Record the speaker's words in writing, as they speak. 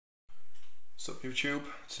What's up YouTube?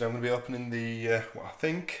 Today I'm going to be opening the, what I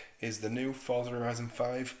think is the new Forza Horizon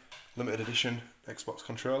 5 limited edition Xbox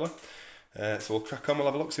controller. So we'll crack on, we'll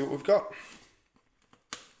have a look, see what we've got.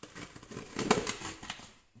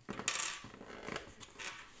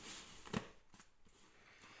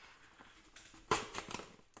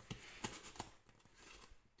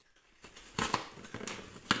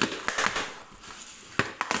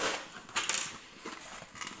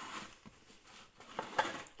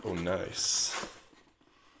 Oh nice.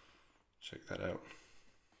 Check that out.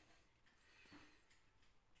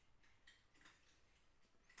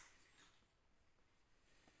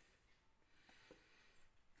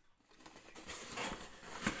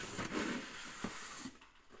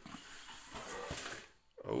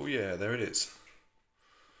 Oh yeah, there it is.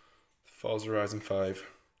 Forza Horizon 5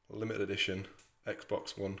 limited edition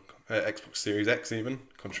Xbox Series X even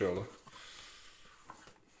controller.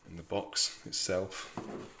 And the box itself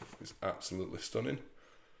is absolutely stunning.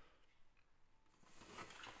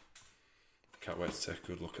 Can't wait to take a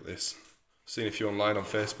good look at this. I've seen a few online on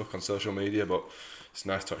Facebook, on social media, but it's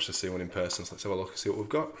nice to actually see one in person. So let's have a look and see what we've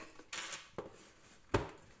got.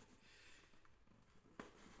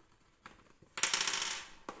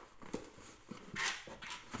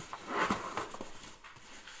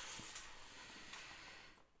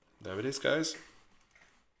 There it is, guys.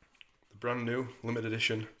 The brand new limited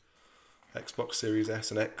edition Xbox Series S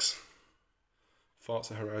and X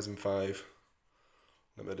Forza Horizon 5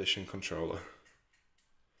 limited edition controller.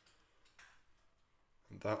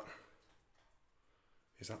 And that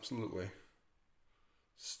is absolutely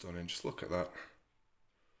stunning. Just look at that.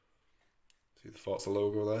 See the Forza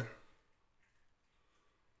logo there?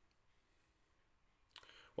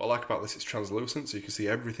 What I like about this, it's translucent, so you can see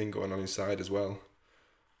everything going on inside as well.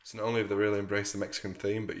 So not only have they really embraced the Mexican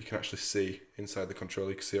theme, but you can actually see inside the controller,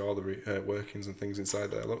 you can see all the workings and things inside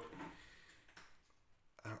there, look.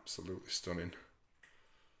 Absolutely stunning.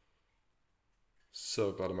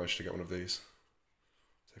 So glad I managed to get one of these.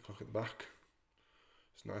 Take a look at the back.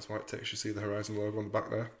 It's nice white text, you see the Horizon logo on the back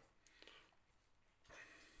there.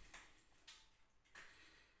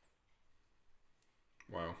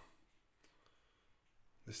 Wow.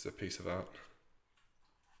 This is a piece of art.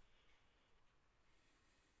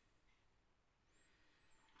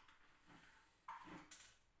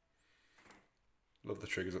 Love the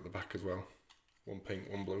triggers at the back as well. One pink,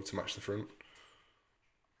 one blue to match the front.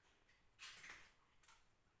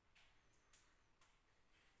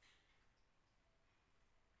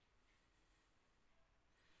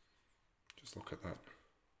 Just look at that.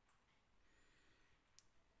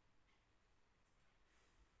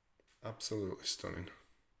 Absolutely stunning.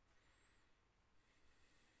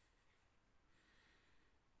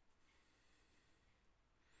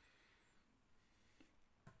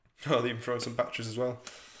 Oh, they even throw some batteries as well.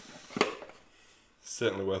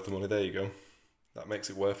 Certainly worth the money, there you go. That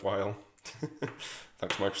makes it worthwhile.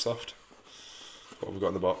 Thanks Microsoft. What have we got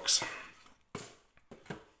in the box?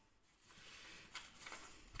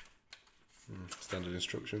 Standard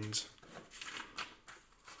instructions.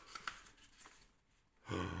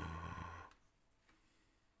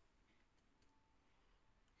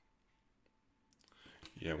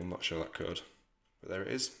 Yeah, we'll not show that code. But there it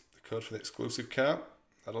is, the code for the exclusive cart.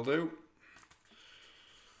 That'll do.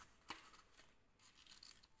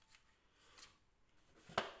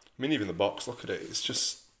 I mean, even the box, look at it,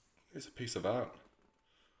 it's a piece of art.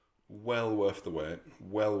 Well worth the wait,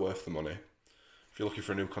 well worth the money. If you're looking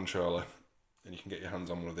for a new controller and you can get your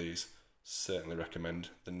hands on one of these, certainly recommend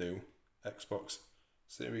the new Xbox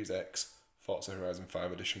Series X Forza Horizon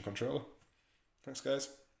 5 edition controller. Thanks guys.